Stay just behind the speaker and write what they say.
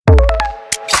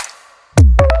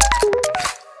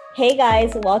Hey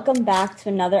guys, welcome back to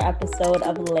another episode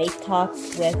of Lake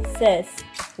Talks with Sis.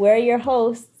 We're your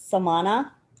hosts,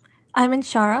 Samana. I'm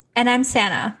Inshara. And I'm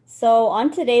Sana. So,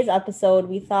 on today's episode,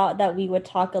 we thought that we would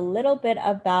talk a little bit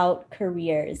about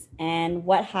careers and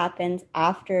what happens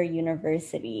after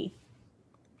university.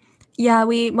 Yeah,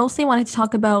 we mostly wanted to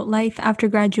talk about life after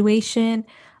graduation,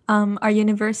 our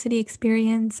university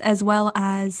experience, as well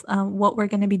as what we're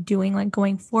going to be doing like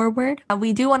going forward.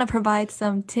 We do want to provide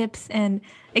some tips and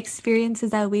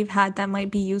experiences that we've had that might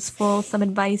be useful, some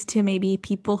advice to maybe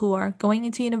people who are going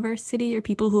into university or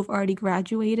people who've already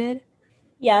graduated.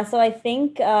 Yeah, so I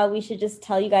think we should just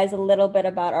tell you guys a little bit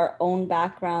about our own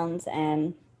backgrounds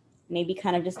and maybe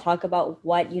kind of just talk about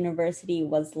what university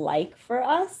was like for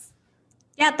us.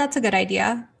 Yeah, that's a good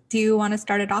idea. Do you want to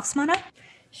start it off, Samana?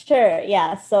 Sure,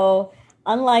 yeah. So,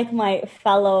 unlike my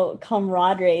fellow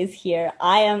comrades here,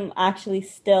 I am actually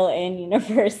still in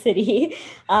university.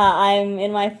 I'm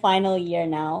in my final year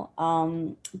now,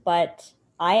 but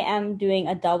I am doing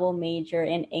a double major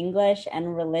in English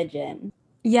and religion.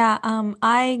 Yeah,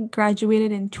 I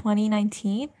graduated in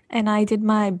 2019 and I did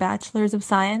my bachelor's of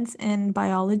science in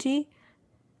biology.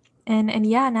 And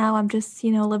yeah, now I'm just,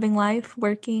 living life,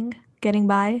 working, getting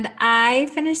by. I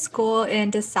finished school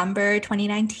in December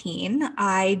 2019.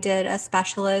 I did a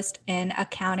specialist in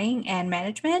accounting and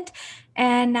management,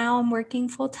 and now I'm working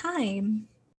full time.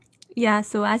 Yeah,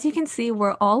 so as you can see,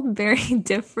 we're all very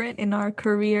different in our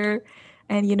career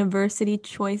and university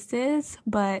choices,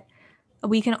 but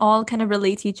we can all kind of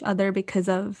relate to each other because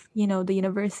of, the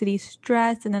university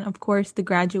stress and then of course the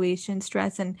graduation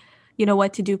stress and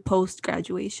what to do post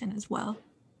graduation as well.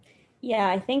 Yeah,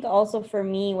 I think also for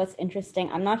me, what's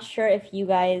interesting, I'm not sure if you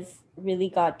guys really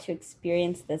got to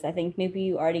experience this. I think maybe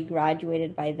you already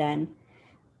graduated by then.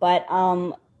 But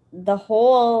the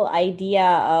whole idea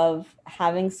of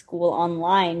having school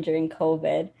online during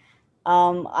COVID,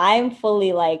 I'm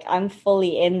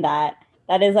fully in that.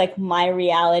 That is like my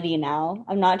reality now.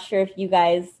 I'm not sure if you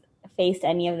guys faced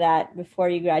any of that before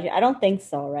you graduate. I don't think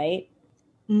so, right?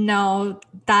 No,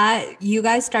 that you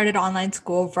guys started online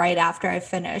school right after I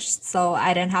finished, so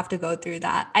I didn't have to go through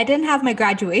that. I didn't have my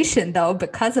graduation though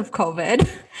because of COVID,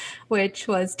 which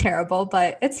was terrible,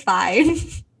 but it's fine.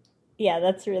 Yeah,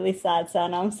 that's really sad,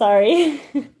 son. I'm sorry.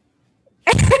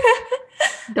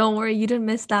 Don't worry, you didn't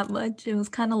miss that much. It was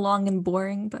kind of long and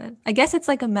boring, but I guess it's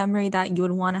like a memory that you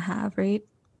would want to have, right?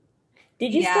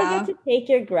 Did you still get Yeah. to take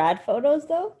your grad photos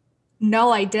though?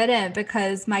 No, I didn't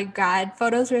because my grad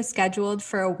photos were scheduled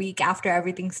for a week after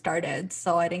everything started,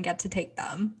 so I didn't get to take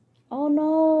them. Oh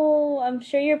no, I'm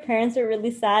sure your parents were really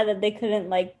sad that they couldn't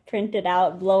like print it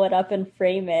out, blow it up, and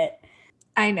frame it.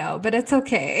 I know, but it's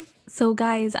okay. So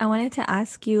guys, I wanted to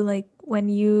ask you like when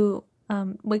you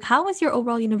like how was your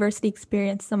overall university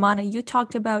experience? Samana, you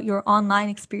talked about your online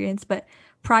experience, but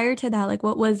prior to that, like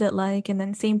what was it like? And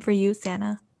then same for you,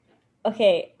 Santa.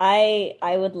 Okay,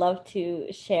 I would love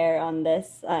to share on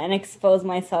this and expose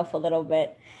myself a little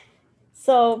bit.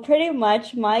 So pretty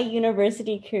much my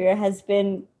university career has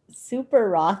been super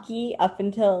rocky up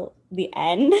until the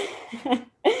end.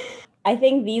 I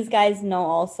think these guys know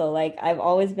also, like I've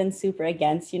always been super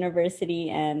against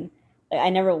university and like, I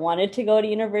never wanted to go to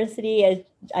university.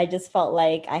 I just felt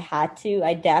like I had to.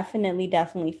 I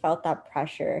definitely felt that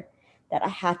pressure that I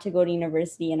had to go to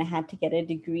university and I had to get a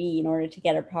degree in order to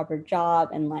get a proper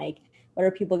job and like what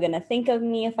are people going to think of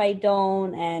me if I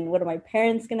don't and what are my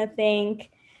parents going to think?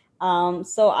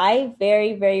 So I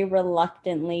very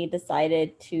reluctantly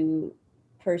decided to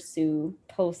pursue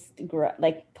post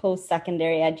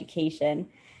secondary education.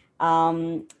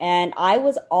 And I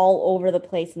was all over the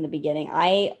place in the beginning.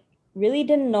 I really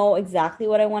didn't know exactly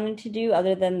what I wanted to do,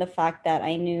 other than the fact that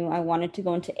I knew I wanted to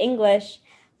go into English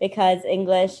because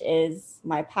English is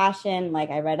my passion.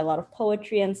 Like I read a lot of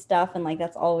poetry and stuff, and like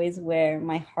that's always where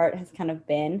my heart has kind of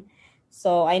been.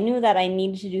 So I knew that I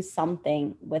needed to do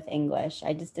something with English.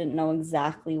 I just didn't know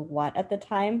exactly what at the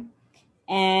time.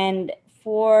 And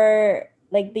for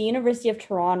like the University of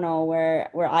Toronto where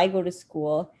I go to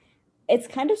school, it's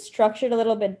kind of structured a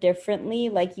little bit differently.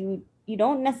 Like you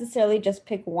don't necessarily just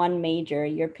pick one major.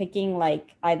 You're picking like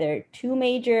either two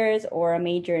majors or a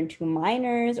major and two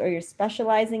minors, or you're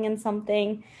specializing in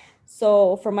something.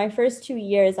 So for my first 2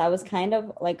 years, I was kind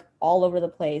of like all over the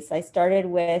place. I started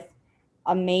with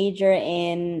a major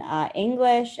in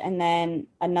English and then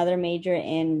another major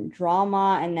in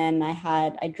drama. And then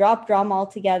I dropped drama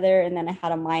altogether. And then I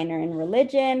had a minor in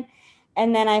religion.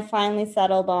 And then I finally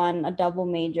settled on a double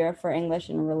major for English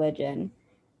and religion.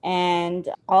 And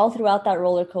all throughout that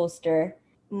roller coaster,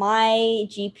 my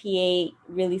GPA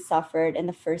really suffered in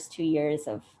the first 2 years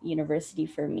of university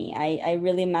for me. I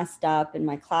really messed up in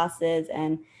my classes,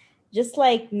 and just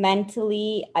like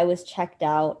mentally, I was checked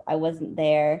out. I wasn't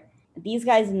there. These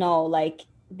guys know, like,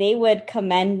 they would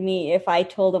commend me if I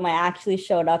told them I actually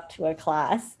showed up to a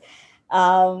class.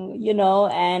 And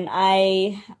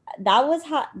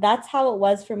that's how it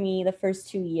was for me the first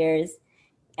 2 years.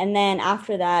 And then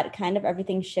after that, kind of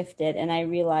everything shifted, and I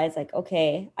realized, like,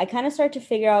 okay, I kind of started to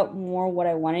figure out more what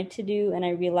I wanted to do, and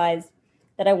I realized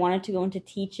that I wanted to go into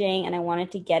teaching and I wanted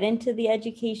to get into the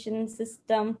education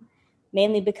system,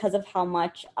 mainly because of how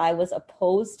much I was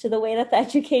opposed to the way that the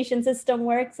education system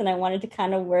works, and I wanted to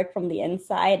kind of work from the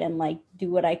inside and like do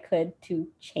what I could to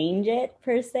change it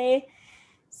per se.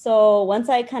 So once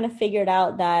I kind of figured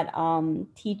out that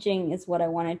teaching is what I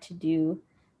wanted to do,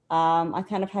 I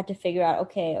kind of had to figure out,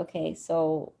 okay,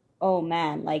 so, oh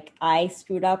man, like I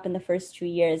screwed up in the first 2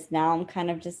 years. Now I'm kind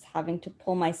of just having to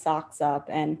pull my socks up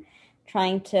and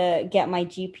trying to get my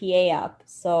GPA up.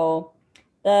 So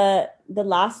the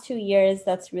last 2 years,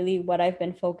 that's really what I've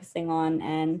been focusing on,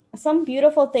 and some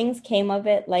beautiful things came of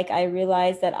it. Like I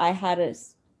realized that I had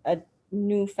a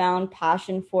newfound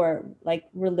passion for like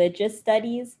religious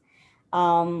studies,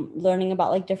 learning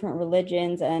about like different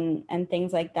religions and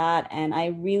things like that, and I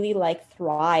really like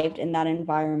thrived in that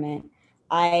environment.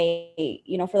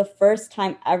 For the first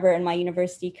time ever in my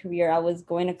university career, I was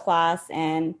going to class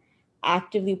and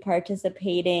actively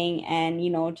participating, and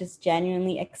just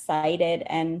genuinely excited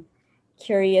and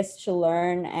curious to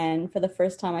learn. And for the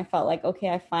first time, I felt like, okay,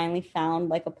 I finally found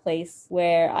like a place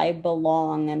where I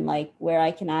belong and like where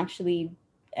I can actually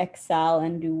excel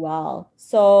and do well.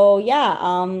 So yeah,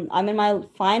 I'm in my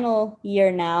final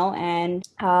year now, and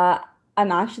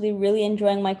I'm actually really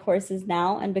enjoying my courses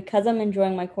now. And because I'm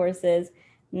enjoying my courses,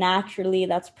 naturally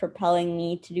that's propelling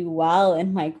me to do well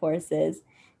in my courses.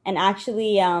 And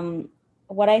actually,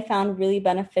 what I found really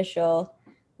beneficial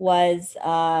was,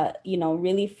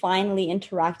 really finally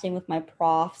interacting with my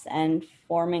profs and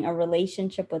forming a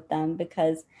relationship with them,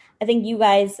 because I think you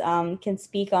guys can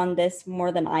speak on this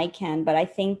more than I can, but I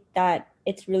think that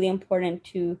it's really important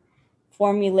to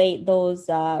formulate those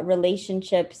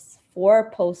relationships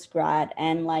for post grad,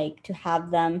 and like to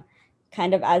have them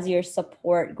kind of as your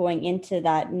support going into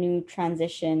that new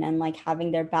transition, and like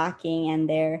having their backing and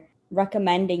their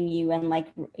recommending you, and like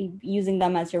using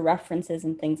them as your references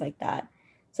and things like that.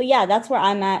 So yeah, that's where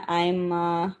I'm at. I'm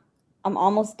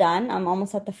almost done. I'm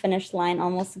almost at the finish line,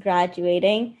 almost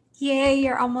graduating. Yay,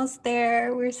 you're almost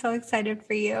there. We're so excited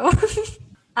for you.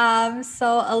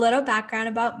 So a little background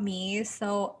about me.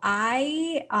 So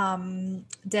I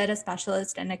did a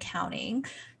specialist in accounting.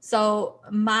 So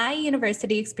my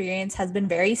university experience has been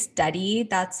very steady.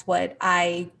 That's what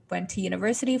I went to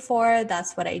university for.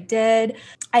 That's what I did.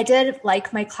 I did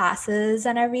like my classes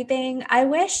and everything. I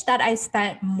wish that I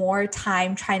spent more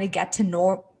time trying to get to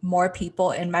know more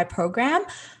people in my program,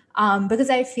 because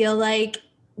I feel like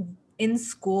in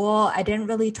school, I didn't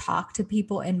really talk to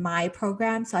people in my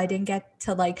program. So I didn't get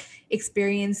to like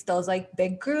experience those like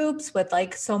big groups with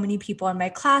like so many people in my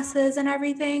classes and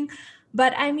everything.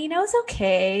 But I mean, it was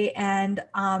okay. And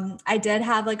I did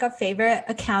have like a favorite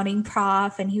accounting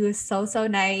prof, and he was so, so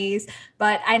nice.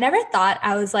 But I never thought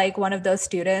I was like one of those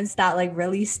students that like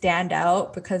really stand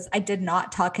out, because I did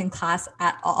not talk in class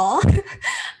at all.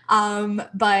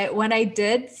 But when I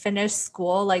did finish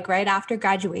school, like right after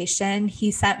graduation,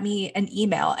 he sent me an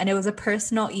email, and it was a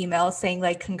personal email saying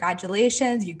like,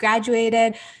 congratulations, you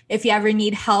graduated. If you ever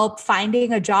need help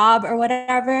finding a job or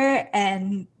whatever.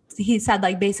 And he said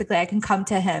like, basically I can come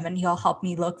to him and he'll help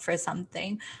me look for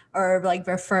something or like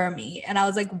refer me. And I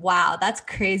was like, wow, that's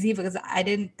crazy, because I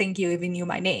didn't think you even knew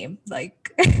my name.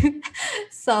 Like,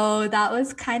 so that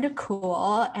was kind of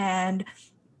cool. And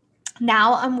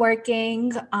now I'm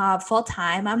working full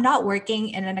time. I'm not working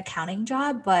in an accounting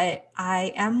job, but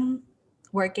I am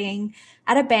working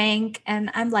at a bank and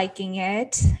I'm liking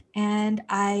it. And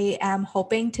I am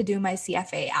hoping to do my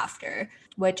CFA after,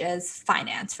 which is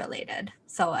finance related.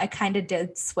 So I kind of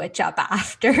did switch up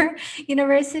after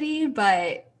university,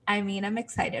 but I mean, I'm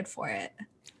excited for it.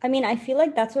 I mean, I feel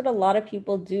like that's what a lot of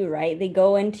people do, right? They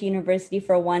go into university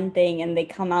for one thing and they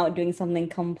come out doing something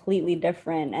completely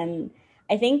different. And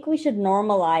I think we should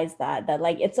normalize that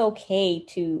like it's okay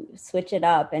to switch it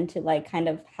up and to like kind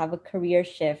of have a career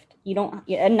shift. You don't,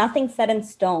 and nothing's set in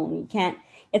stone. You can't,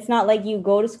 it's not like you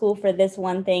go to school for this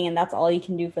one thing and that's all you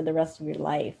can do for the rest of your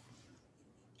life.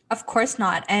 Of course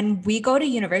not. And we go to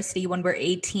university when we're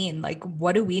 18. Like,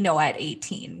 what do we know at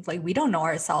 18? Like, we don't know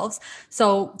ourselves.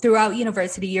 So, throughout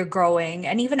university, you're growing.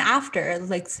 And even after,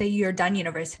 like, say you're done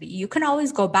university, you can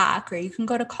always go back or you can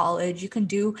go to college. You can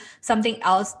do something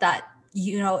else that,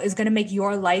 is going to make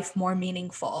your life more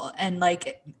meaningful and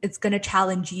like it's going to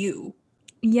challenge you.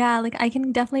 Yeah, like I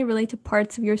can definitely relate to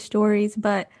parts of your stories,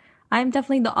 but I'm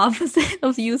definitely the opposite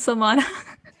of you, Samana.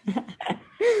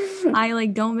 I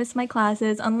like don't miss my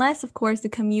classes unless of course the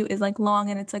commute is like long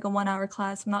and it's like a 1 hour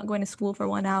class. I'm not going to school for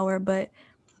 1 hour, but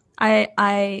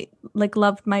I like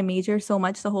loved my major so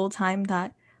much the whole time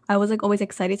that I was like always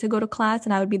excited to go to class,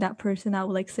 and I would be that person that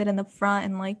would like sit in the front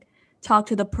and like talk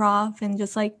to the prof and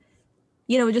just like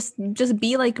just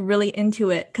be like really into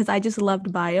it because I just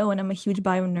loved bio and I'm a huge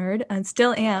bio nerd and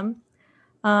still am.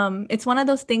 It's one of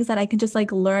those things that I can just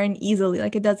like learn easily.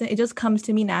 Like it just comes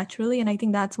to me naturally. And I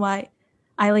think that's why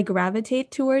I like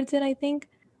gravitate towards it, I think.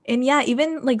 And yeah,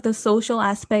 even like the social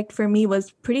aspect for me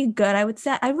was pretty good. I would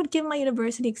say I would give my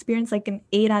university experience like an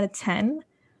 8 out of 10,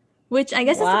 which I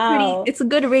guess is Wow. it's a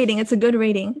good rating. It's a good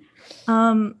rating.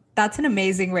 Um, That's an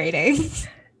amazing rating.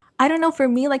 I don't know, for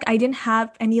me, like I didn't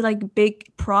have any like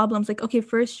big problems. Like, okay,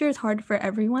 first year is hard for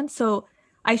everyone. So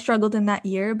I struggled in that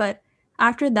year. But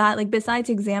after that, like besides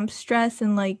exam stress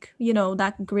and like,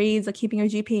 that grades, like keeping your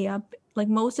GPA up, like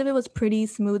most of it was pretty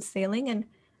smooth sailing. And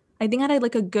I think I had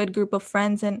like a good group of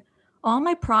friends and all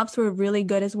my profs were really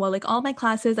good as well. Like all my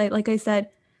classes, like I said,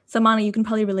 Samana, you can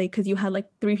probably relate because you had like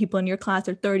 3 people in your class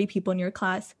or 30 people in your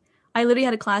class. I literally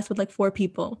had a class with like 4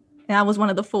 people and I was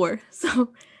one of the four.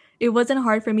 So it wasn't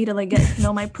hard for me to like get to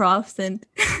know my profs and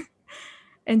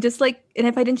just like, and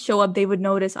if I didn't show up they would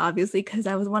notice obviously because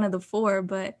I was one of the four.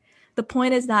 But the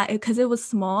point is that because it was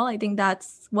small, I think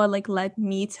that's what like led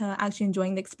me to actually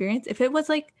enjoying the experience. If it was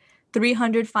like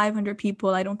 300, 500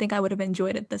 people, I don't think I would have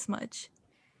enjoyed it this much.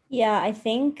 Yeah, I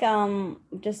think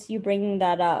just you bringing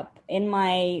that up in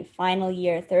my final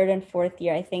year, third and fourth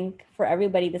year, I think for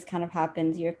everybody this kind of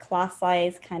happens. Your class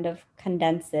size kind of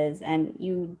condenses and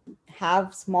you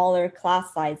have smaller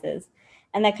class sizes.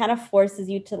 And that kind of forces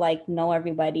you to like know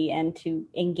everybody and to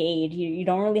engage. You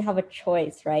don't really have a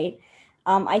choice, right?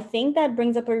 I think that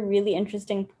brings up a really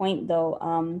interesting point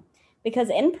though, because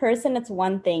in person it's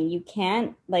one thing. You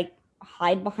can't like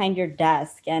hide behind your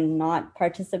desk and not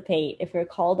participate if you're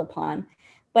called upon.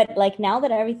 But like now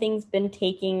that everything's been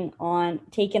taken on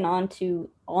to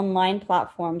online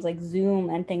platforms like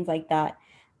Zoom and things like that,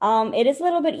 it is a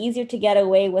little bit easier to get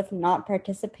away with not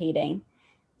participating.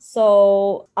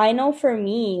 So I know for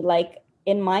me, like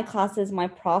in my classes, my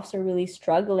profs are really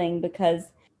struggling because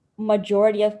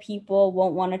majority of people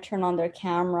won't want to turn on their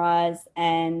cameras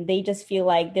and they just feel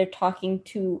like they're talking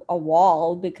to a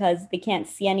wall because they can't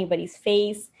see anybody's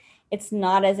face. It's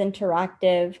not as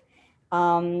interactive.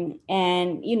 And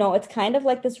it's kind of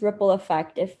like this ripple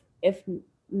effect. If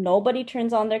nobody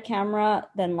turns on their camera,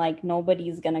 then like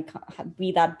nobody's gonna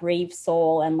be that brave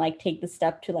soul and like take the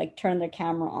step to like turn their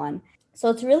camera on.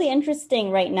 So it's really interesting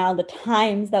right now the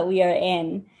times that we are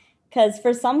in. Because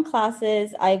for some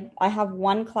classes, I have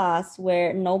one class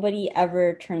where nobody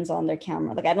ever turns on their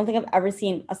camera. Like I don't think I've ever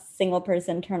seen a single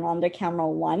person turn on their camera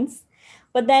once.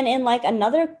 But then in like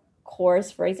another course,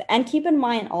 for example, and keep in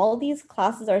mind all these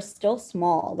classes are still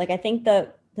small. Like I think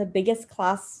the biggest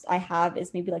class I have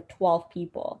is maybe like 12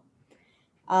 people.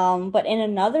 But in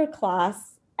another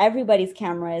class, everybody's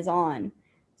camera is on.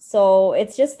 So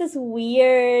it's just this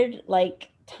weird like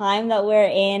time that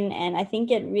we're in. And I think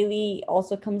it really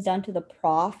also comes down to the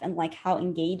prof and like how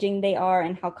engaging they are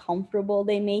and how comfortable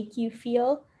they make you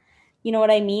feel. You know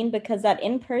what I mean? Because that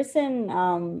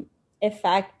in-person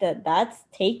effect that's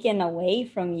taken away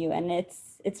from you. And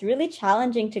it's really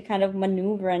challenging to kind of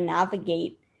maneuver and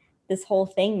navigate this whole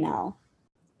thing now.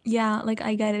 Yeah, like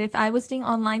I get it. If I was doing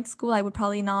online school, I would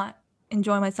probably not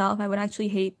enjoy myself. I would actually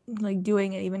hate like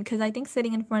doing it even because I think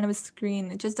sitting in front of a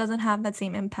screen, it just doesn't have that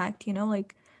same impact,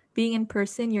 Like being in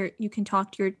person, you can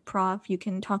talk to your prof, you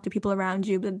can talk to people around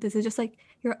you, but this is just like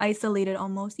you're isolated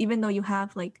almost. Even though you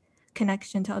have like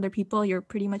connection to other people, you're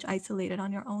pretty much isolated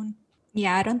on your own.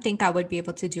 Yeah, I don't think I would be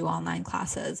able to do online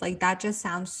classes. Like that just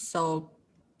sounds so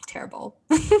terrible.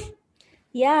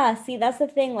 Yeah, see, that's the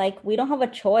thing. Like, we don't have a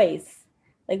choice.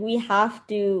 Like, we have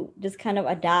to just kind of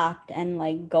adapt and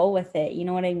like go with it. You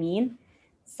know what I mean?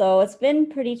 So it's been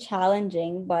pretty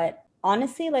challenging, but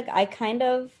honestly, like,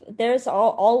 there's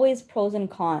always pros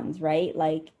and cons, right?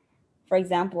 Like, for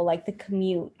example, like the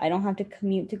commute. I don't have to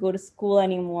commute to go to school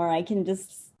anymore. I can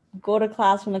just go to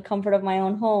class from the comfort of my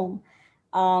own home.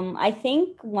 I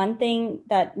think one thing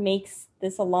that makes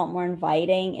this a lot more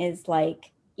inviting is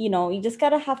like you just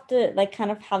gotta have to like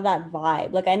kind of have that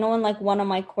vibe. Like I know in like one of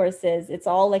my courses, it's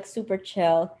all like super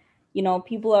chill.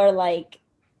 People are like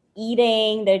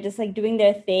eating, they're just like doing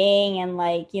their thing, and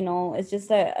like, it's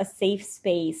just a safe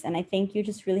space. And I think you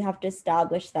just really have to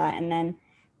establish that, and then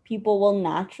people will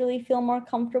naturally feel more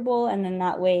comfortable. And then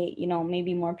that way,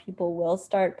 maybe more people will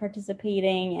start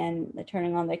participating and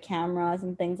turning on their cameras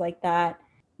and things like that.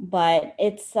 But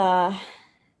it's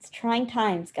trying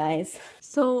times, guys.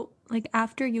 So, like,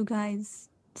 after you guys,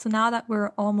 so now that we're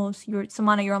almost,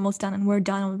 Samana, you're almost done and we're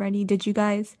done already.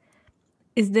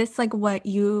 Is this like what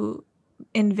you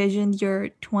envisioned your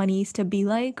 20s to be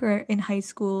like, or in high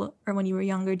school or when you were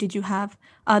younger? Did you have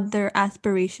other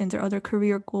aspirations or other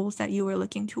career goals that you were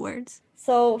looking towards?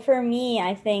 So for me,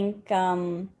 I think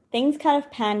things kind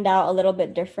of panned out a little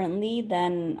bit differently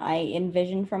than I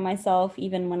envisioned for myself,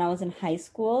 even when I was in high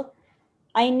school.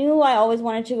 I knew I always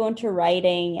wanted to go into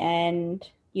writing, and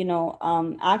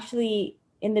actually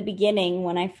in the beginning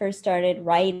when I first started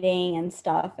writing and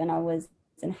stuff, and I was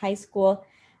in high school,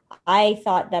 I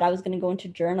thought that I was going to go into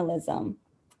journalism.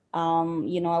 I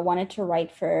wanted to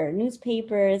write for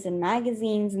newspapers and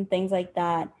magazines and things like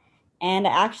that. And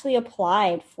I actually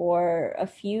applied for a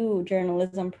few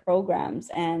journalism programs,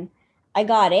 and I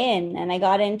got in, and I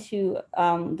got into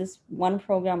this one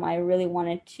program I really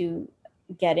wanted to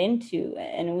get into,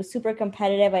 and it was super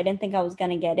competitive. I didn't think I was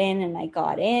going to get in, and I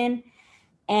got in,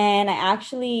 and I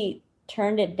actually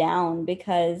turned it down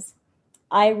because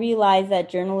I realized that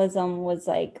journalism was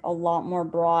like a lot more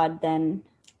broad than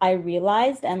I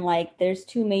realized. And like, there's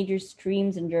two major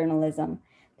streams in journalism.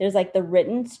 There's like the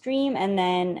written stream, and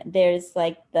then there's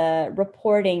like the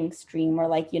reporting stream, or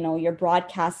like, you're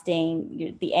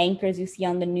broadcasting, the anchors you see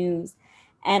on the news.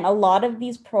 And a lot of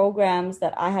these programs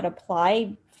that I had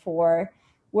applied for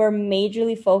were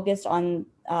majorly focused on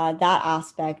that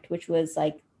aspect, which was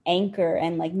like anchor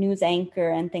and like news anchor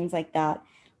and things like that,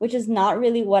 which is not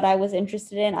really what I was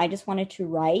interested in. I just wanted to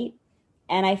write.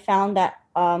 And I found that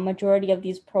majority of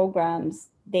these programs,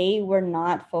 they were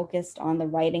not focused on the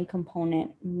writing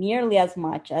component nearly as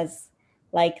much as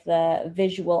like the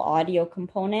visual audio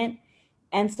component.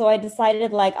 And so I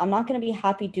decided, like, I'm not going to be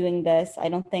happy doing this. I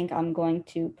don't think I'm going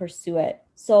to pursue it.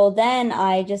 So then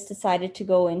I just decided to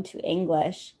go into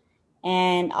English.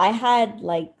 And I had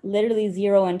like literally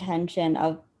zero intention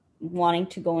of wanting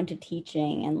to go into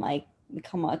teaching and like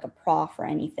become like a prof or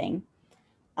anything.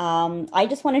 I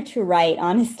just wanted to write,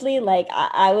 honestly. Like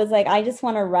I was like, I just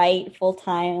want to write full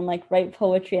time and like write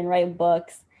poetry and write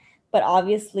books. But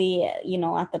obviously, at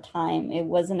the time, it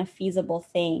wasn't a feasible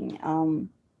thing.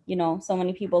 So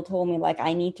many people told me like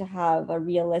I need to have a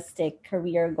realistic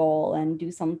career goal and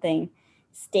do something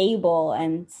stable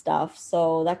and stuff.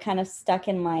 So that kind of stuck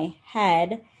in my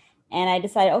head. And I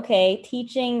decided, okay,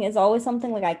 teaching is always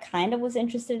something like I kind of was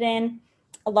interested in.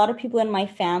 A lot of people in my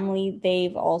family,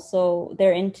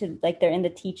 they're into like they're in the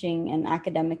teaching and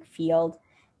academic field.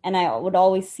 And I would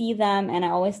always see them, and I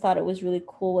always thought it was really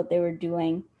cool what they were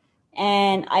doing.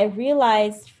 And I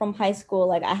realized from high school,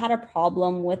 like I had a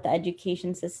problem with the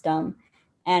education system.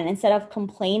 And instead of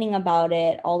complaining about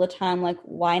it all the time, like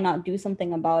why not do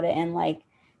something about it? And like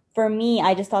for me,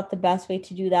 I just thought the best way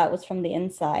to do that was from the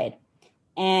inside.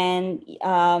 And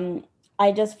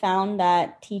I just found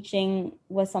that teaching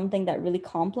was something that really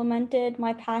complemented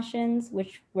my passions,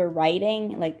 which were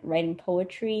writing, like writing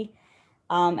poetry.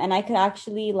 And I could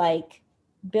actually like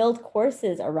build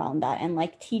courses around that and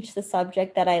like teach the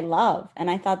subject that I love. And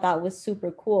I thought that was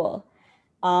super cool.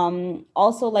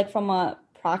 Also, like from a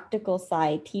practical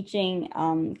side, teaching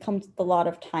comes with a lot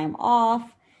of time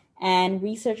off and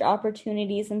research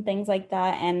opportunities and things like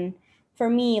that. And for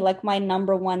me, like my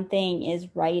number one thing is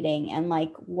writing, and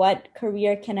like what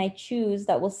career can I choose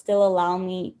that will still allow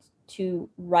me to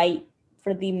write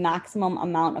for the maximum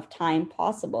amount of time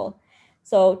possible.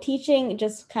 So teaching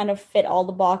just kind of fit all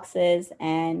the boxes,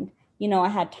 and I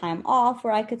had time off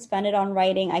where I could spend it on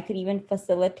writing. I could even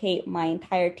facilitate my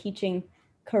entire teaching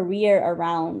career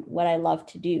around what I love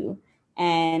to do.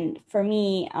 And for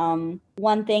me,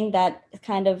 one thing that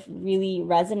kind of really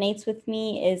resonates with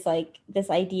me is like this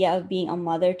idea of being a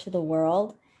mother to the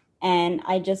world. And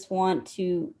I just want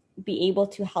to be able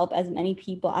to help as many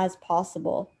people as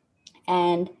possible.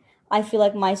 And I feel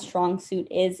like my strong suit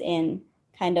is in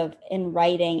kind of in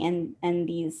writing and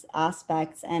these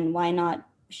aspects. And why not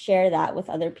share that with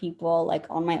other people, like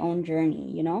on my own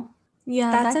journey?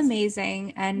 Yeah, That's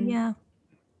amazing. And yeah,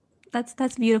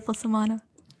 that's beautiful, Samana.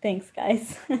 Thanks,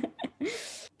 guys.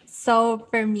 so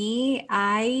for me,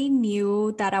 I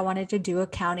knew that I wanted to do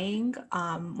accounting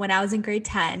when I was in grade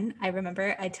 10. I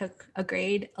remember I took a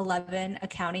grade 11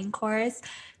 accounting course,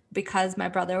 because my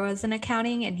brother was in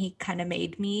accounting and he kind of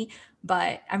made me.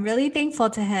 But I'm really thankful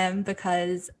to him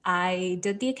because I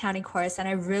did the accounting course and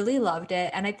I really loved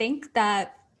it. And I think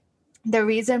that the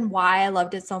reason why I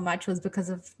loved it so much was because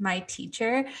of my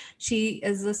teacher. She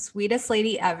is the sweetest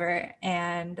lady ever.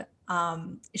 And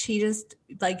she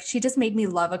just made me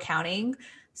love accounting.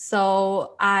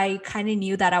 So I kind of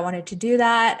knew that I wanted to do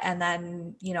that. And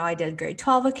then, I did grade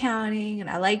 12 accounting and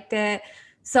I liked it.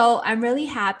 So I'm really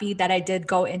happy that I did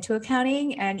go into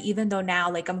accounting. And even though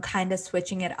now, like, I'm kind of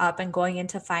switching it up and going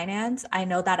into finance, I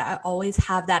know that I always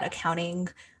have that accounting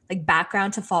like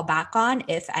background to fall back on,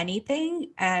 if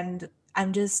anything. And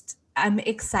I'm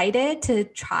excited to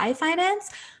try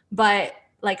finance, but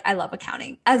like, I love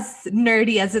accounting, as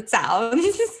nerdy as it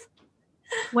sounds.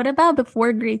 What about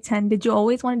before grade 10? Did you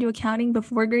always want to do accounting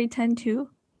before grade 10 too?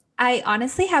 I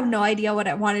honestly have no idea what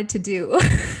I wanted to do.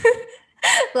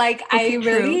 Like, I Okay,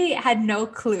 true. really had no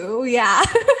clue. Yeah.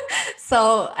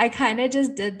 So I kind of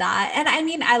just did that. And I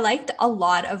mean, I liked a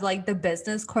lot of like the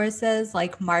business courses,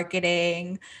 like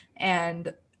marketing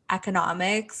and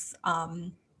economics.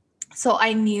 So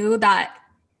I knew that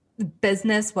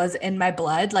business was in my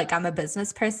blood. Like, I'm a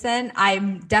business person.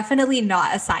 I'm definitely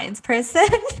not a science person.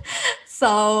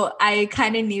 So I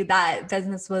kind of knew that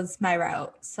business was my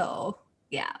route. So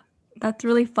yeah. That's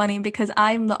really funny because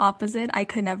I'm the opposite. I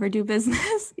could never do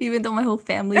business, even though my whole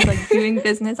family's like doing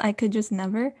business. I could just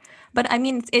never. But I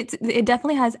mean, it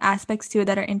definitely has aspects to it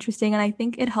that are interesting, and I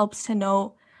think it helps to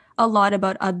know a lot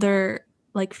about other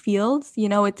like fields.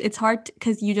 It's hard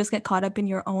because you just get caught up in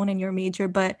your own and your major.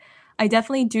 But I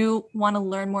definitely do want to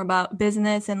learn more about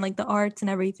business and like the arts and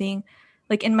everything.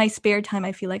 Like in my spare time,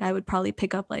 I feel like I would probably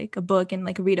pick up like a book and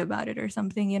like read about it or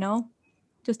something,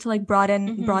 just to like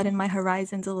broaden my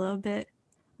horizons a little bit.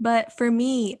 But for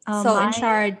me, So in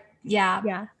short, yeah.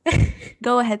 yeah,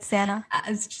 go ahead, Santa.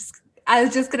 I was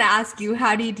just gonna ask you,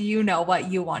 how did you know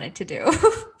what you wanted to do?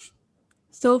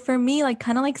 So for me, like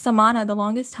kind of like Samana, the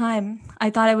longest time,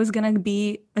 I thought I was gonna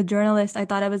be a journalist. I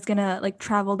thought I was gonna like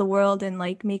travel the world and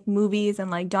like make movies and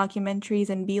like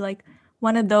documentaries and be like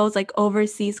one of those like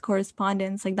overseas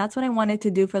correspondents. Like that's what I wanted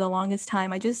to do for the longest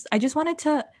time. I just wanted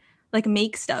to like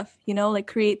make stuff, like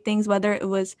create things, whether it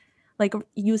was like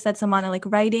you said, Samana, like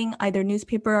writing either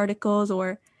newspaper articles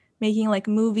or making like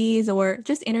movies or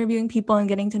just interviewing people and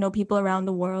getting to know people around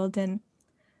the world. And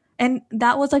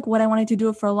that was like what I wanted to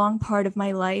do for a long part of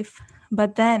my life.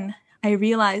 But then I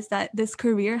realized that this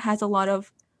career has a lot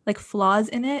of like flaws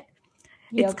in it.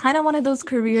 It's Yep. kind of one of those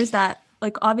careers that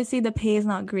like obviously the pay is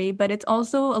not great, but it's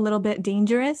also a little bit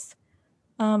dangerous.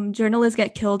 Journalists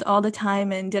get killed all the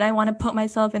time. And did I want to put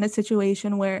myself in a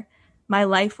situation where my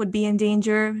life would be in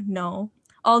danger? No.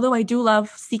 Although I do love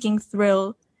seeking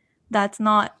thrill, that's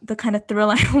not the kind of thrill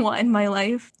I want in my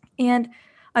life. And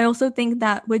I also think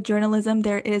that with journalism,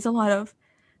 there is a lot of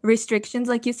restrictions.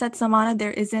 Like you said, Samana,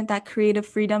 there isn't that creative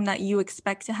freedom that you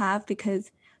expect to have because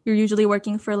you're usually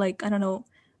working for, like, I don't know,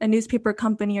 a newspaper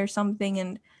company or something.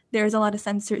 And there's a lot of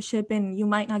censorship, and you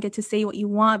might not get to say what you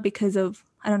want because of,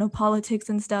 I don't know, politics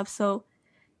and stuff. So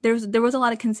there was a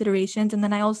lot of considerations. And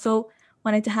then I also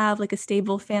wanted to have like a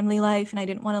stable family life, and I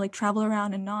didn't want to like travel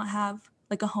around and not have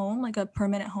like a home, like a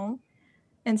permanent home.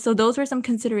 And so those were some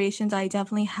considerations I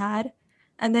definitely had.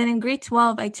 And then in grade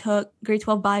 12, I took grade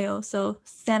 12 bio. So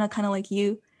Santa, kind of like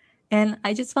you. And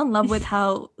I just fell in love with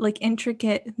how like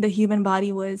intricate the human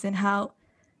body was and how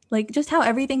like just how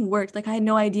everything worked. Like I had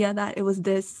no idea that it was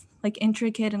this like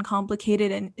intricate and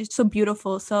complicated and it's so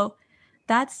beautiful. So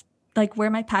that's like where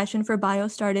my passion for bio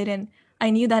started. And I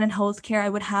knew that in healthcare, I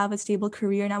would have a stable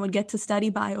career and I would get to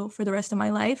study bio for the rest of my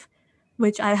life,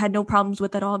 which I had no problems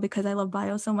with at all because I love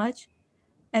bio so much.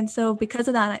 And so because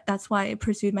of that, that's why I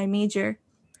pursued my major.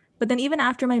 But then even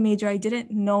after my major, I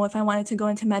didn't know if I wanted to go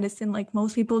into medicine like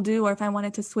most people do, or if I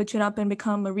wanted to switch it up and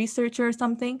become a researcher or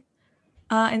something.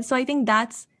 And so I think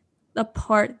that's the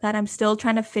part that I'm still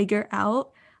trying to figure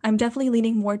out. I'm definitely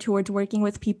leaning more towards working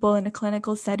with people in a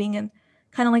clinical setting and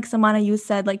kind of like Samana, you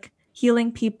said, like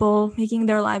healing people, making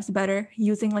their lives better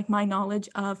using like my knowledge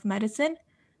of medicine.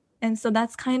 And so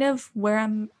that's kind of where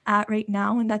I'm at right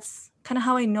now. And that's kind of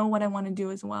how I know what I want to do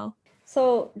as well.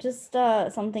 So just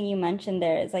something you mentioned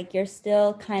there is like you're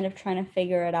still kind of trying to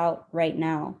figure it out right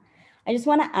now. I just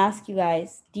want to ask you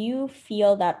guys, do you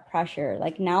feel that pressure?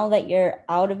 Like now that you're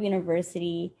out of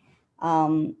university,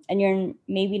 and you're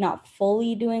maybe not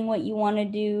fully doing what you want to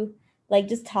do, like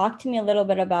just talk to me a little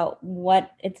bit about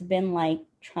what it's been like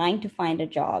trying to find a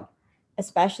job,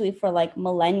 especially for like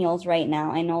millennials right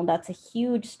now. I know that's a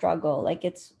huge struggle. Like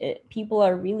people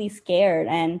are really scared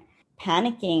and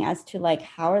panicking as to like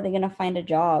how are they going to find a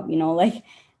job, like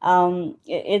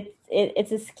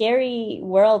it's a scary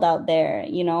world out there,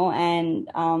 you know, and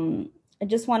I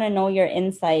just want to know your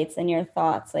insights and your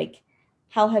thoughts. Like,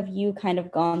 how have you kind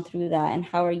of gone through that, and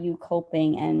how are you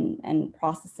coping and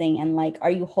processing, and like,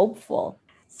 are you hopeful?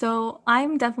 So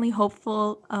I'm definitely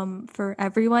hopeful for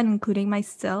everyone, including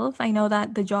myself. I know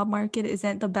that the job market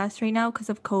isn't the best right now because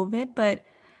of COVID, but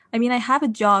I mean, I have a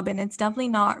job and it's definitely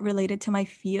not related to my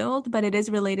field, but it is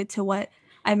related to what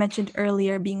I mentioned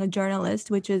earlier, being a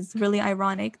journalist, which is really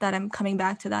ironic that I'm coming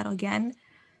back to that again.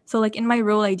 So, like in my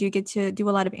role, I do get to do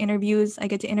a lot of interviews. I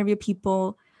get to interview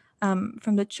people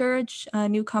from the church,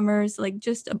 newcomers, like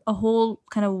just a whole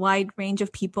kind of wide range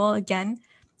of people. Again,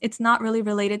 it's not really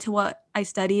related to what I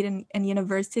studied in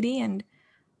university. And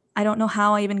I don't know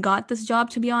how I even got this job,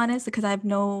 to be honest, because I have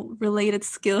no related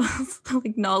skills,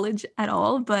 like knowledge at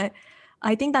all. But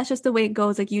I think that's just the way it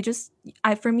goes. Like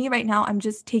for me right now, I'm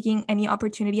just taking any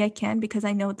opportunity I can because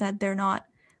I know that they're not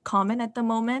common at the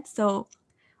moment. So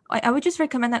I would just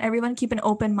recommend that everyone keep an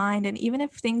open mind. And even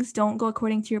if things don't go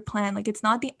according to your plan, like it's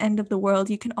not the end of the world.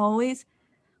 You can always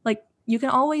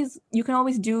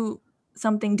do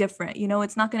something different.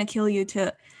 It's not going to kill you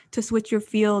to switch your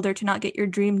field or to not get your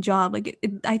dream job. Like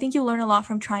I think you learn a lot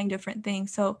from trying different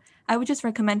things. So I would just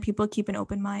recommend people keep an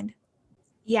open mind.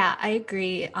 Yeah, I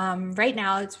agree. Right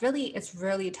now, it's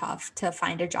really tough to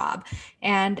find a job,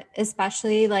 and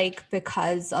especially like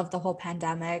because of the whole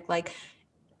pandemic, like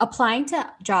applying to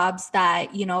jobs that,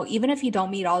 even if you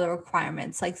don't meet all the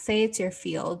requirements, like say it's your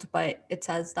field, but it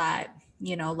says that,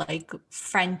 like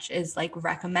French is like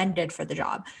recommended for the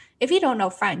job. If you don't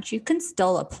know French, you can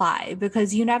still apply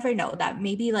because you never know that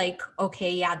maybe like,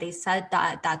 okay, yeah, they said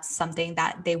that that's something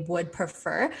that they would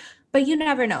prefer, but you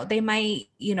never know. They might,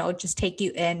 just take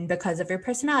you in because of your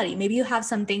personality. Maybe you have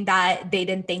something that they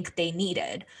didn't think they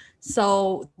needed.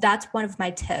 So that's one of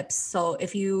my tips. So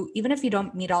even if you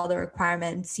don't meet all the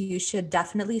requirements, you should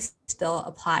definitely still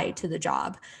apply to the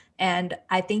job. And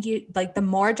I think the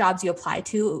more jobs you apply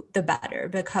to, the better,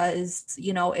 because,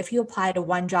 if you apply to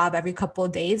one job every couple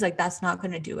of days, like that's not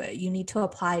going to do it. You need to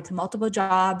apply to multiple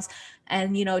jobs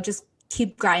and, just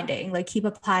keep grinding, like keep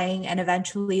applying, and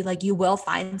eventually like you will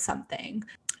find something.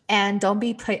 And don't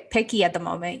be picky at the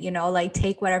moment, like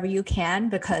take whatever you can,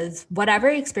 because whatever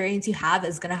experience you have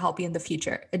is going to help you in the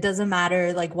future. It doesn't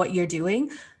matter like what you're doing.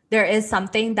 There is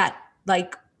something that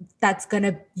like that's going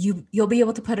to you'll be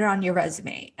able to put it on your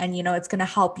resume, and it's going to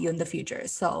help you in the future.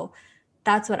 So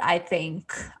that's what I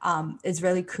think is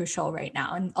really crucial right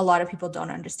now, and a lot of people don't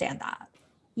understand that.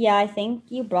 Yeah, I think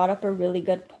you brought up a really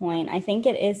good point. I think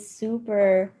it is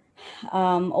super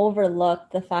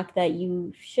overlooked, the fact that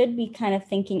you should be kind of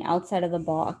thinking outside of the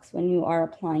box when you are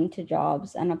applying to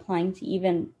jobs and applying to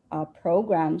even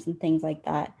programs and things like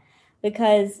that.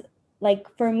 Because, like,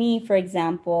 for me, for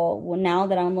example, now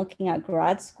that I'm looking at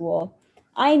grad school,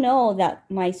 I know that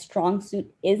my strong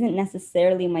suit isn't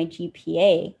necessarily my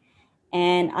GPA.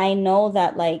 And I know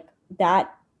that, like,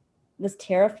 that was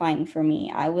terrifying for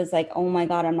me. I was like, oh my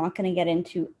God, I'm not going to get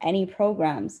into any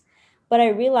programs. But I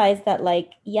realized that,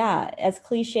 like, yeah, as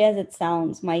cliche as it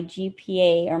sounds, my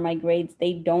GPA or my grades,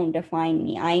 they don't define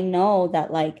me. I know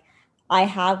that, like, I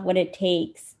have what it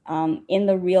takes in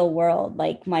the real world,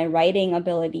 like my writing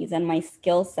abilities and my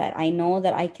skill set. I know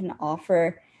that I can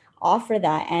offer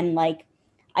that. And like,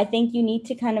 I think you need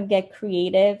to kind of get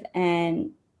creative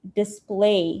and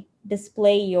display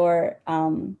your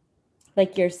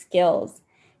like your skills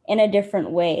in a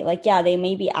different way. Like, yeah, they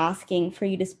may be asking for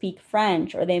you to speak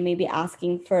French, or they may be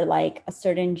asking for like a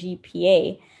certain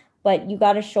GPA, but you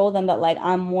got to show them that, like,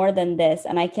 I'm more than this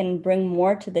and I can bring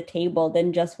more to the table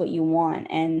than just what you want.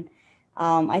 And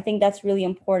I think that's really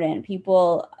important.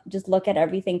 People just look at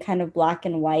everything kind of black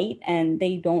and white, and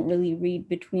they don't really read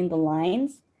between the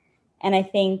lines. And I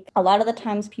think a lot of the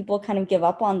times people kind of give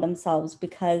up on themselves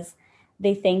because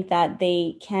they think that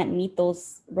they can't meet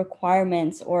those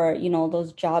requirements or,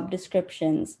 those job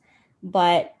descriptions.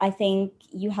 But I think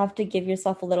you have to give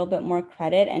yourself a little bit more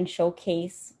credit and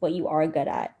showcase what you are good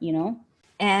at.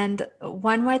 And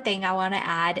one more thing I want to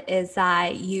add is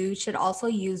that you should also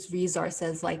use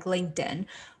resources like LinkedIn,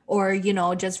 or,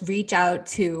 just reach out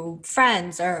to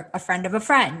friends or a friend of a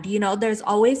friend. There's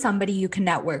always somebody you can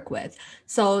network with.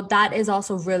 So that is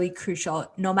also really crucial.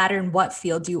 No matter in what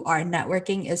field you are,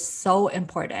 networking is so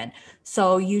important.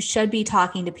 So you should be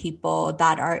talking to people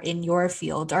that are in your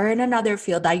field or in another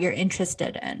field that you're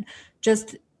interested in.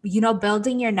 Just,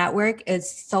 building your network is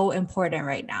so important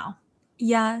right now.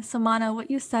 Yeah, Samana,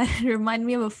 what you said reminded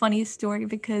me of a funny story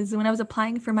because when I was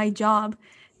applying for my job,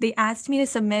 they asked me to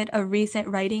submit a recent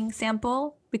writing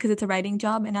sample because it's a writing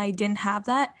job, and I didn't have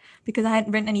that because I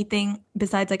hadn't written anything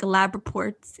besides like lab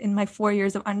reports in my 4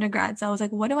 years of undergrad. So I was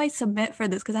like, what do I submit for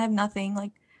this? Because I have nothing.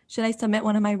 Like, should I submit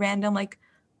one of my random like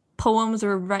poems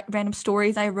or random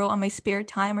stories I wrote on my spare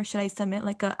time, or should I submit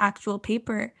like an actual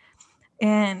paper?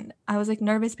 And I was like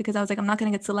nervous because I was like, I'm not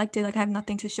going to get selected. Like, I have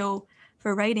nothing to show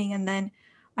for writing. And then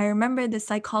I remember the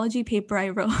psychology paper I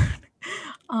wrote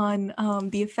on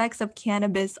the effects of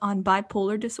cannabis on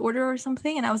bipolar disorder or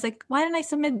something. And I was like, why didn't I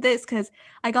submit this? Because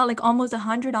I got like almost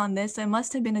 100 on this. So it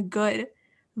must have been a good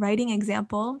writing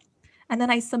example. And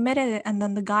then I submitted it. And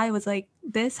then the guy was like,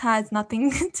 this has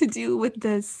nothing to do with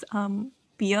this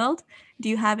field. Do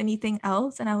you have anything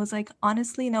else? And I was like,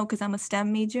 honestly, no, because I'm a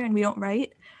STEM major and we don't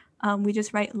write. We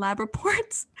just write lab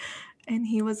reports. And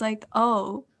he was like,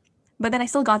 oh. But then I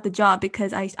still got the job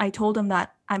because I told him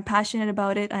that I'm passionate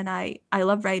about it and I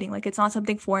love writing. Like, it's not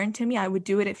something foreign to me. I would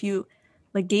do it if you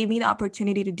like gave me the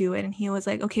opportunity to do it. And he was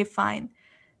like, okay, fine.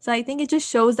 So I think it just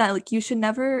shows that like you should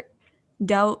never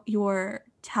doubt your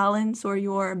talents or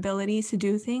your abilities to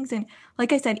do things. And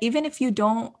like I said, even if you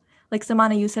don't, like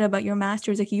Samana, you said about your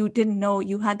master's, like you didn't know,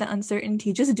 you had that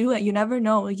uncertainty, just do it. You never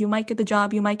know. Like, you might get the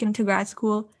job, you might get into grad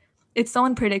school. It's so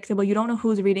unpredictable. You don't know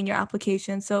who's reading your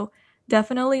application. So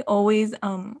definitely always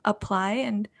apply,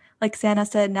 and like Sana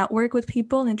said, network with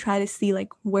people and try to see like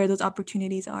where those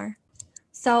opportunities are.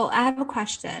 So I have a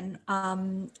question.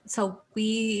 So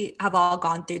we have all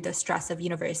gone through the stress of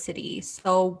university.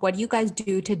 So what do you guys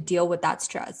do to deal with that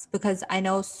stress? Because I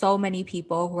know so many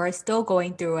people who are still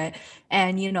going through it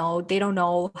and, they don't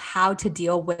know how to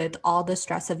deal with all the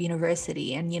stress of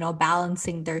university and,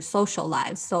 balancing their social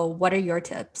lives. So what are your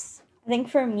tips? I think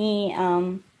for me,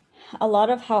 a lot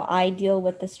of how I deal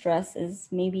with the stress is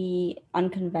maybe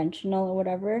unconventional or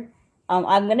whatever.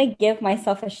 I'm gonna give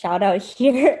myself a shout out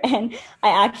here, and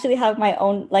I actually have my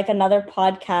own like another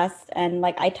podcast, and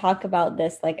like I talk about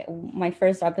this. Like my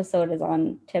first episode is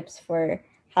on tips for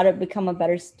how to become a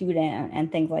better student and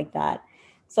things like that.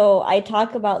 So I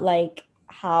talk about like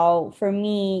how for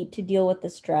me to deal with the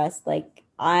stress, like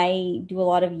I do a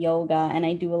lot of yoga and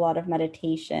I do a lot of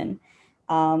meditation,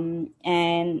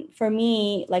 and for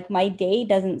me, like my day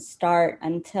doesn't start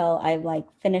until I've like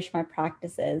finished my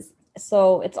practices.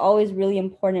 So it's always really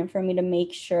important for me to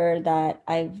make sure that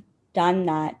I've done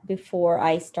that before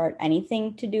I start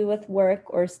anything to do with work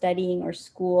or studying or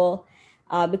school,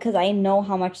 because I know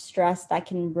how much stress that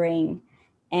can bring.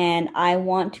 And I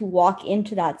want to walk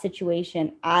into that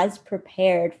situation as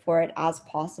prepared for it as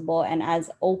possible and as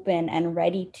open and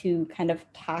ready to kind of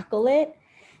tackle it.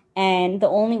 And the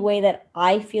only way that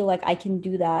I feel like I can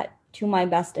do that to my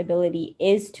best ability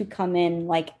is to come in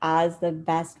like as the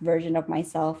best version of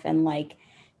myself and like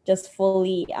just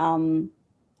fully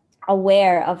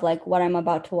aware of like what I'm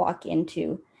about to walk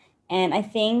into. And I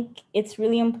think it's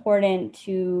really important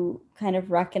to kind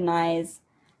of recognize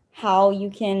how you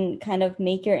can kind of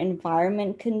make your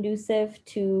environment conducive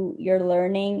to your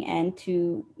learning and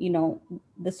to,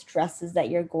 the stresses that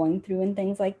you're going through and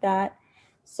things like that.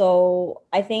 So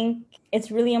I think it's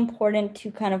really important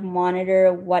to kind of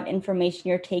monitor what information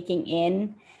you're taking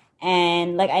in.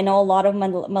 And like I know a lot of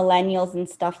millennials and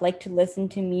stuff like to listen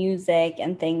to music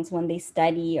and things when they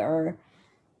study or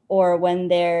when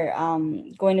they're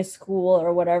going to school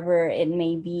or whatever it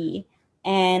may be.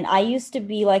 And I used to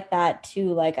be like that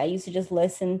too. Like I used to just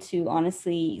listen to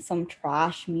honestly some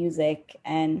trash music.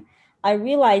 And I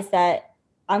realized that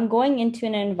I'm going into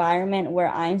an environment where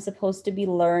I'm supposed to be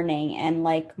learning and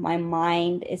like my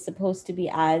mind is supposed to be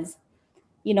as,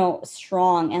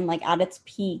 strong and like at its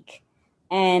peak.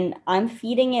 And I'm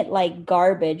feeding it like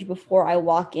garbage before I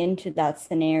walk into that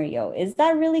scenario. Is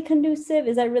that really conducive?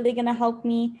 Is that really going to help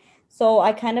me? So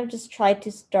I kind of just tried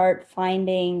to start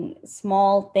finding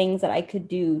small things that I could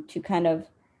do to kind of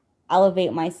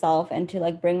elevate myself and to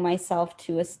like bring myself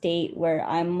to a state where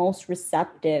I'm most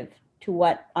receptive to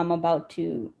what I'm about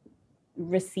to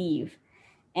receive.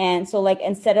 And so like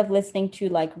instead of listening to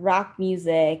like rap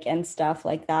music and stuff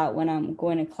like that when I'm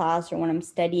going to class or when I'm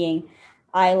studying,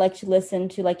 I like to listen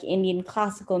to like Indian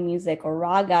classical music or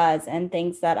ragas and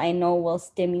things that I know will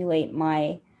stimulate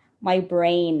my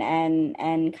brain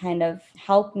and kind of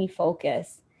help me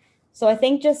focus. So I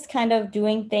think just kind of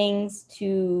doing things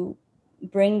to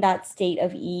bring that state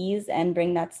of ease and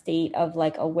bring that state of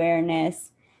like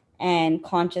awareness and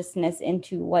consciousness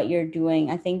into what you're doing.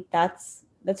 I think that's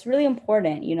really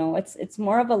important. It's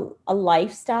more of a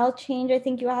lifestyle change I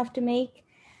think you have to make.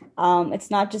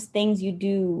 It's not just things you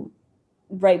do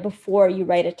right before you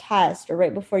write a test or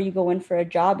right before you go in for a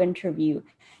job interview.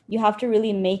 You have to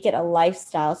really make it a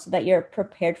lifestyle so that you're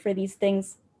prepared for these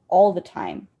things all the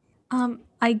time.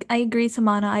 I agree,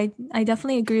 Samana. I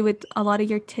definitely agree with a lot of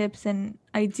your tips, and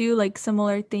I do like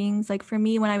similar things. Like for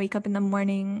me, when I wake up in the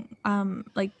morning,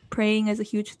 like praying is a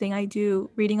huge thing. I do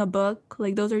reading a book.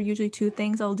 Like those are usually two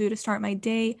things I'll do to start my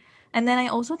day. And then I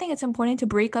also think it's important to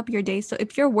break up your day. So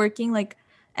if you're working like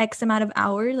X amount of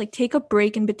hours, like take a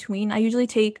break in between. I usually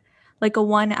take like a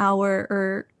 1 hour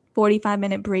or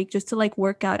 45-minute break just to like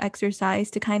work out, exercise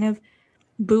to kind of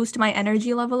boost my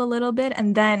energy level a little bit,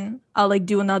 and then I'll like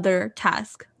do another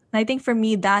task. And I think for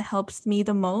me that helps me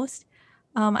the most.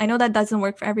 I know that doesn't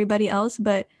work for everybody else,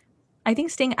 but I think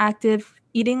staying active,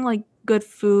 eating like good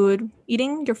food,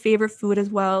 eating your favorite food as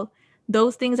well,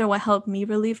 those things are what help me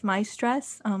relieve my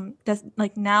stress. That's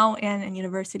like now and in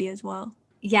university as well.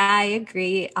 Yeah, I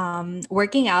agree.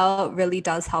 Working out really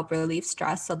does help relieve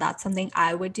stress. So that's something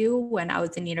I would do when I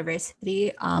was in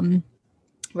university.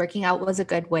 Working out was a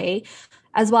good way,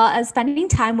 as well as spending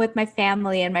time with my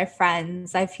family and my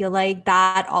friends. I feel like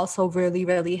that also really,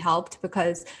 really helped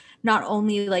because not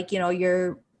only like,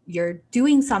 you're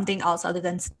doing something else other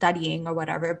than studying or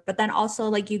whatever, but then also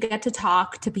like you get to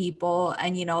talk to people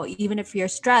and even if you're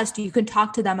stressed, you can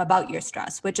talk to them about your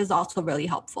stress, which is also really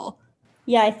helpful.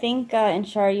 Yeah, I think, and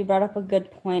Shar, you brought up a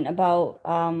good point about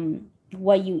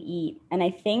what you eat. And I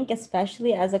think,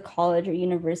 especially as a college or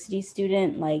university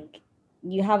student, like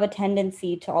you have a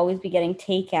tendency to always be getting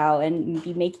takeout and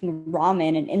be making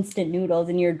ramen and instant noodles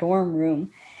in your dorm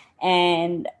room.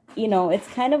 And, it's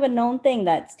kind of a known thing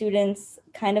that students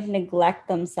kind of neglect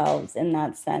themselves in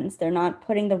that sense. They're not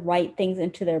putting the right things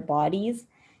into their bodies.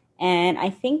 And I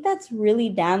think that's really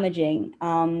damaging.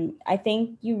 I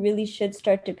think you really should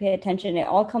start to pay attention. It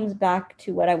all comes back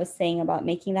to what I was saying about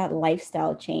making that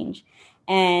lifestyle change.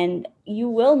 And you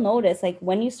will notice, like,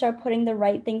 when you start putting the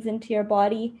right things into your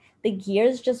body, the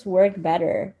gears just work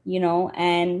better,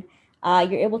 and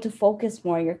you're able to focus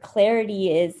more. Your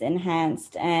clarity is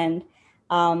enhanced. And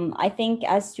I think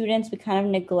as students, we kind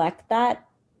of neglect that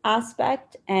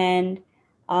aspect. And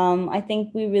I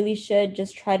think we really should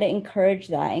just try to encourage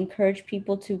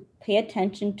people to pay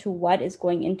attention to what is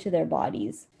going into their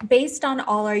bodies. Based on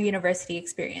all our university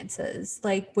experiences,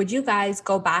 like, would you guys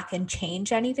go back and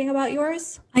change anything about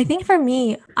yours? I think for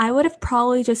me, I would have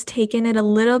probably just taken it a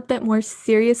little bit more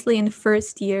seriously in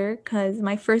first year because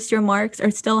my first year marks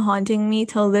are still haunting me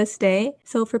till this day.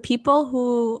 So for people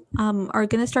who are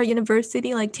going to start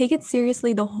university, like take it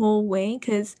seriously the whole way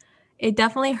because it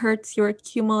definitely hurts your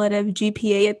cumulative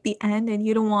GPA at the end, and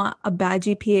you don't want a bad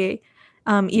GPA.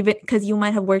 Even because you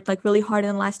might have worked like really hard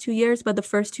in the last 2 years, but the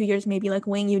first 2 years maybe like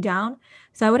weighing you down.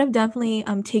 So I would have definitely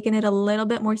taken it a little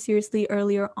bit more seriously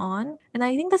earlier on. And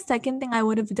I think the second thing I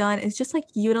would have done is just like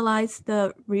utilize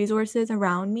the resources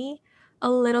around me a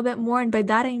little bit more. And by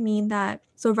that I mean that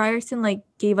so Ryerson like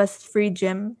gave us free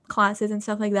gym classes and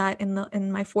stuff like that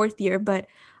in my fourth year, but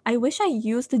I wish I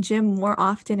used the gym more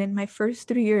often in my first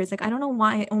 3 years. Like I don't know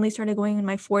why I only started going in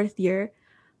my fourth year.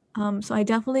 So I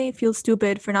definitely feel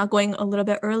stupid for not going a little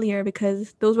bit earlier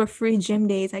because those were free gym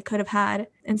days I could have had.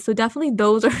 And so definitely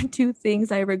those are two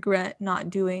things I regret not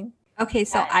doing. Okay,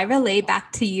 so I relate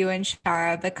back to you and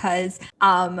Shara because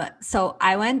so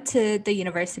I went to the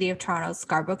University of Toronto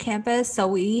Scarborough campus. So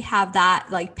we have that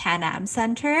like Pan Am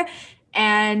Center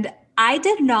and I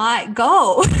did not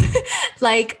go.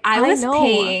 Like I was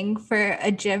paying for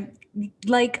a gym.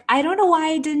 Like, I don't know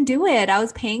why I didn't do it. I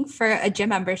was paying for a gym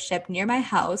membership near my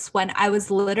house when I was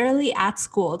literally at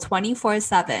school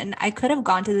 24/7. I could have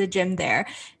gone to the gym there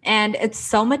and it's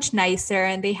so much nicer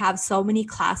and they have so many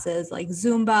classes like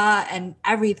Zumba and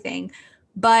everything.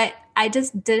 But I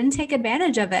just didn't take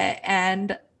advantage of it.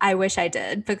 And I wish I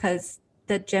did because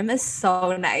the gym is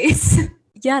so nice.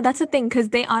 Yeah, that's the thing because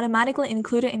they automatically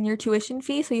include it in your tuition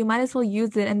fee, so you might as well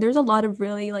use it. And there's a lot of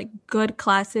really like good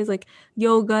classes like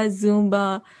yoga,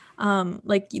 Zumba,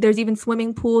 like there's even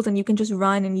swimming pools and you can just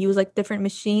run and use like different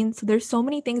machines. So there's so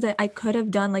many things that I could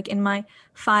have done like in my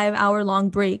 5 hour long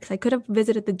breaks. I could have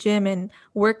visited the gym and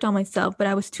worked on myself, but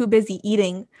I was too busy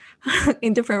eating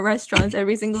in different restaurants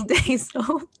every single day.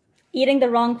 So eating the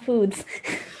wrong foods.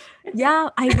 Yeah,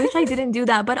 I wish I didn't do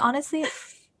that, but honestly,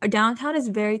 downtown is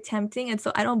very tempting, and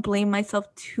so I don't blame myself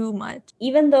too much.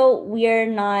 Even though we're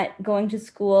not going to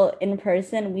school in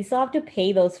person, we still have to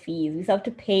pay those fees. We still have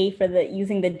to pay for the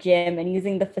using the gym and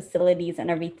using the facilities and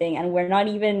everything, and we're not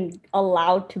even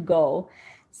allowed to go.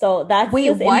 So that's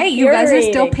Wait, what? You guys are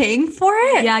still paying for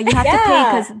it? Yeah, you have to pay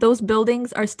because those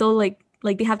buildings are still like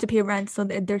they have to pay rent, so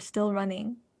they're still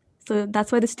running. So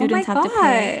that's why the students have to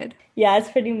pay. Yeah, it's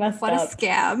pretty messed up. What a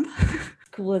scam.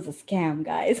 School is a scam,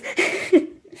 guys.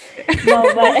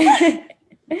 No,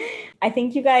 but I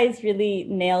think you guys really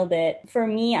nailed it. For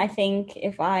me, I think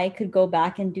if I could go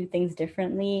back and do things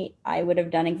differently, I would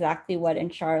have done exactly what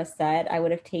Inshara said. I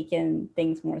would have taken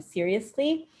things more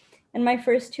seriously in my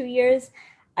first 2 years.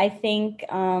 I think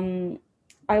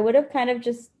I would have kind of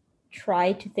just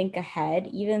tried to think ahead,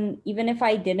 even if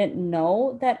I didn't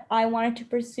know that I wanted to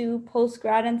pursue post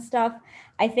grad and stuff.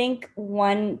 I think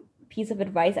one piece of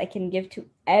advice I can give to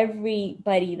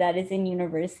everybody that is in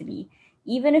university,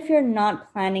 even if you're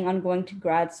not planning on going to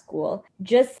grad school,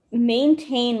 just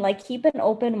maintain, like, keep an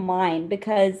open mind,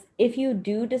 because if you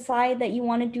do decide that you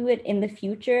want to do it in the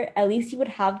future, at least you would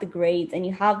have the grades and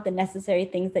you have the necessary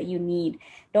things that you need.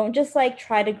 Don't just like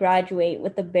try to graduate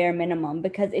with the bare minimum,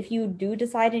 because if you do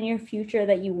decide in your future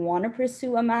that you want to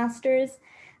pursue a master's,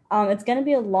 it's going to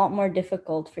be a lot more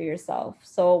difficult for yourself.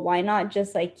 So why not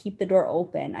just like keep the door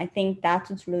open? I think that's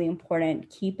what's really important,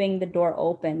 keeping the door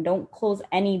open. Don't close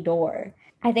any door.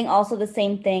 I think also the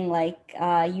same thing, like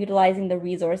utilizing the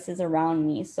resources around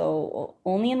me. So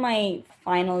only in my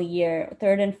final year,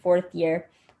 third and fourth year,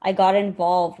 I got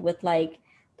involved with like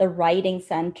the writing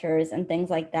centers and things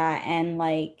like that. And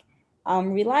like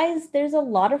realized there's a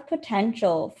lot of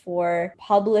potential for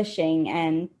publishing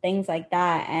and things like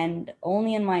that. And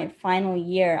only in my final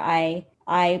year,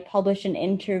 I published an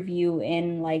interview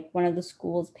in like one of the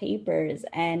school's papers.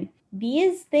 And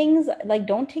these things, like,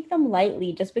 don't take them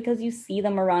lightly just because you see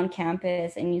them around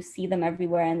campus and you see them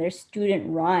everywhere and they're student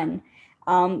run.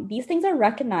 These things are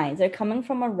recognized. They're coming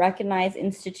from a recognized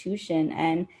institution,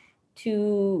 and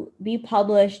to be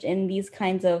published in these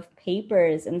kinds of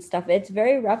papers and stuff, it's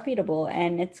very reputable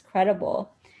and it's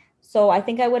credible. So I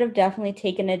think I would have definitely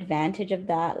taken advantage of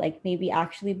that, like maybe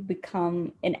actually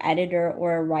become an editor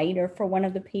or a writer for one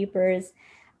of the papers.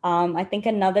 I think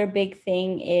another big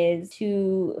thing is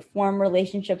to form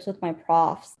relationships with my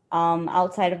profs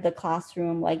outside of the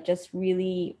classroom, like just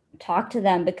really talk to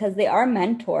them, because they are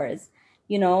mentors,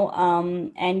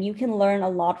 and you can learn a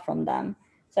lot from them.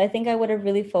 So I think I would have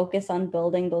really focused on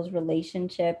building those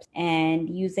relationships and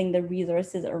using the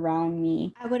resources around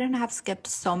me. I wouldn't have skipped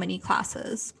so many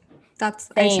classes. I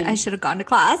Same. should have gone to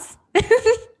class.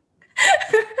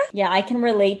 Yeah, I can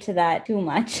relate to that too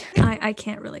much. I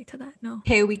can't relate to that. No.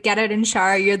 Okay, we get it,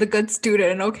 Inshara. You're the good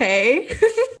student, okay?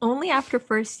 Only after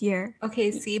first year.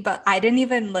 Okay, see, but I didn't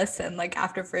even listen like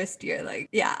after first year. Like,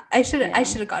 yeah, I should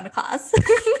have gone to class.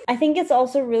 I think it's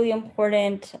also really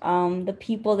important, the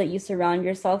people that you surround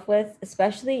yourself with,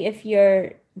 especially if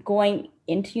you're going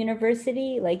into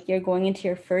university, like you're going into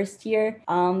your first year.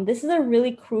 This is a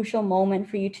really crucial moment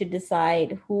for you to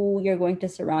decide who you're going to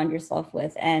surround yourself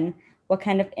with and what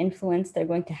kind of influence they're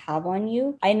going to have on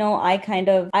you. I know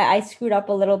I screwed up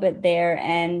a little bit there,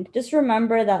 and just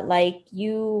remember that like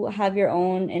you have your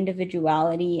own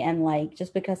individuality, and like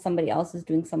just because somebody else is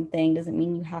doing something doesn't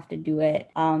mean you have to do it.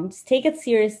 Just take it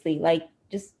seriously. Like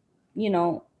just,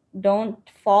 don't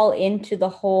fall into the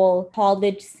whole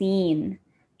college scene.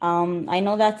 I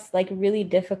know that's like really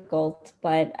difficult,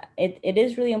 but it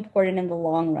is really important in the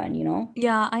long run.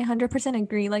 Yeah, I 100%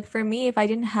 agree. Like for me, if I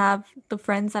didn't have the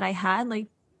friends that I had, like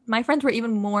my friends were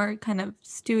even more kind of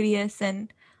studious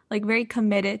and like very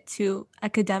committed to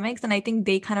academics. And I think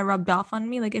they kind of rubbed off on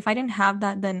me. Like if I didn't have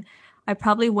that, then I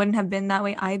probably wouldn't have been that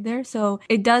way either. So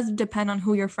it does depend on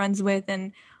who you're friends with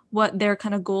and what their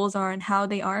kind of goals are and how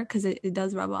they are, because it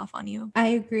does rub off on you. I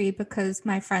agree because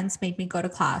my friends made me go to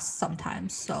class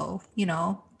sometimes. So,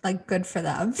 like good for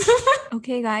them.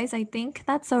 Okay, guys, I think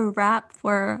that's a wrap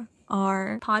for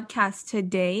our podcast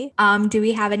today. Do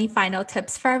we have any final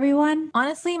tips for everyone?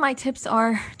 Honestly, my tips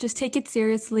are just take it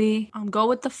seriously, go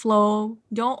with the flow,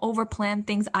 don't overplan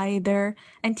things either,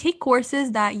 and take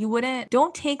courses that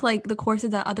don't take like the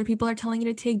courses that other people are telling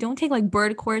you to take. Don't take like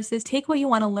bird courses. Take what you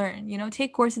want to learn,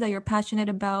 take courses that you're passionate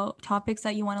about, topics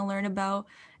that you want to learn about,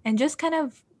 and just kind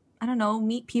of, I don't know,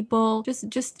 meet people,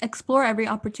 just explore every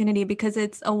opportunity, because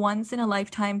it's a once in a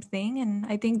lifetime thing. And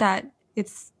I think that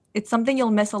it's something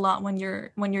you'll miss a lot when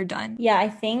you're done. Yeah, I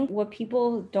think what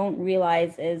people don't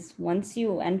realize is once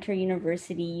you enter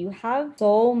university, you have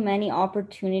so many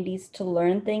opportunities to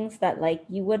learn things that like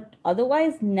you would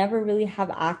otherwise never really have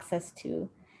access to.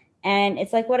 And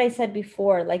it's like what I said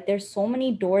before, like there's so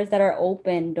many doors that are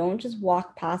open. Don't just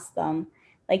walk past them.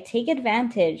 Like take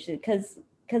advantage, because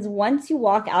once you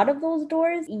walk out of those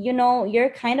doors, you're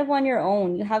kind of on your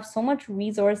own. You have so much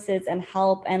resources and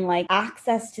help and like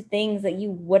access to things that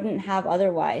you wouldn't have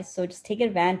otherwise. So just take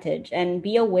advantage and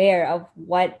be aware of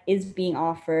what is being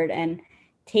offered, and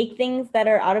take things that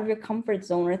are out of your comfort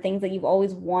zone or things that you've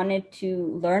always wanted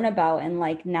to learn about. And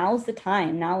like, now's the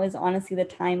time. Now is honestly the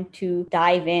time to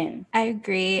dive in. I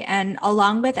agree. And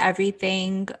along with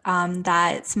everything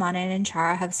that Samana and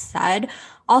Chara have said,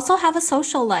 also have a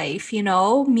social life,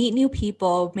 meet new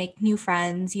people, make new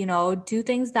friends, do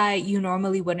things that you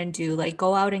normally wouldn't do, like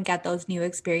go out and get those new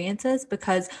experiences,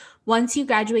 because once you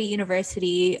graduate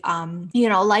university,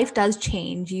 life does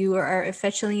change. You are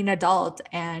officially an adult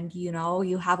and,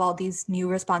 you have all these new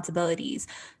responsibilities.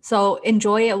 So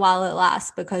enjoy it while it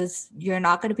lasts, because you're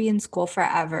not going to be in school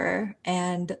forever.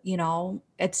 And,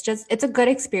 it's a good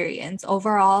experience.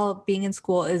 Overall, being in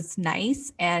school is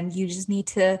nice, and you just need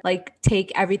to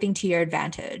take everything to your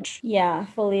advantage. Yeah,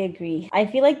 fully agree. I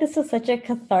feel like this was such a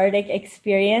cathartic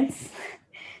experience.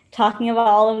 Talking about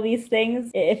all of these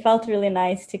things, it felt really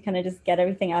nice to kind of just get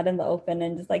everything out in the open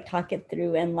and just talk it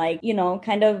through, and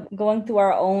kind of going through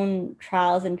our own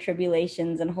trials and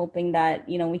tribulations and hoping that,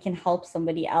 we can help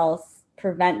somebody else,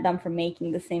 prevent them from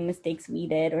making the same mistakes we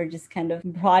did, or just kind of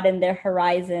broaden their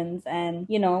horizons and,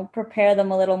 prepare them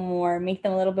a little more, make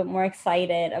them a little bit more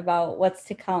excited about what's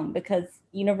to come, because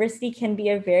university can be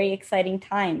a very exciting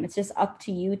time. It's just up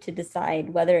to you to decide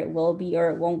whether it will be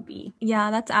or it won't be. Yeah,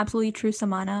 that's absolutely true,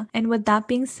 Samana. And with that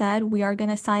being said, we are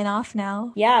going to sign off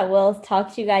now. Yeah, we'll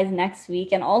talk to you guys next week.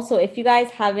 And also, if you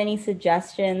guys have any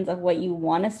suggestions of what you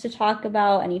want us to talk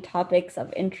about, any topics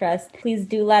of interest, please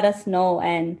do let us know,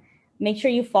 and make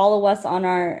sure you follow us on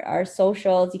our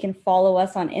socials. You can follow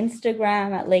us on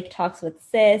Instagram at Lake Talks with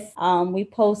Sis. We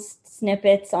post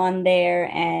snippets on there,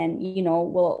 and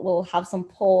we'll have some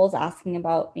polls asking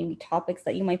about maybe topics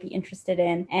that you might be interested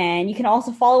in. And you can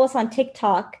also follow us on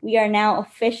TikTok. We are now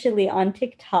officially on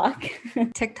TikTok.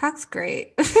 TikTok's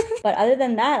great. But other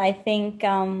than that, I think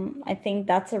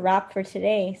that's a wrap for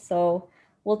today. So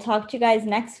we'll talk to you guys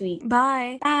next week.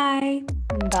 Bye. Bye.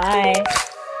 Bye.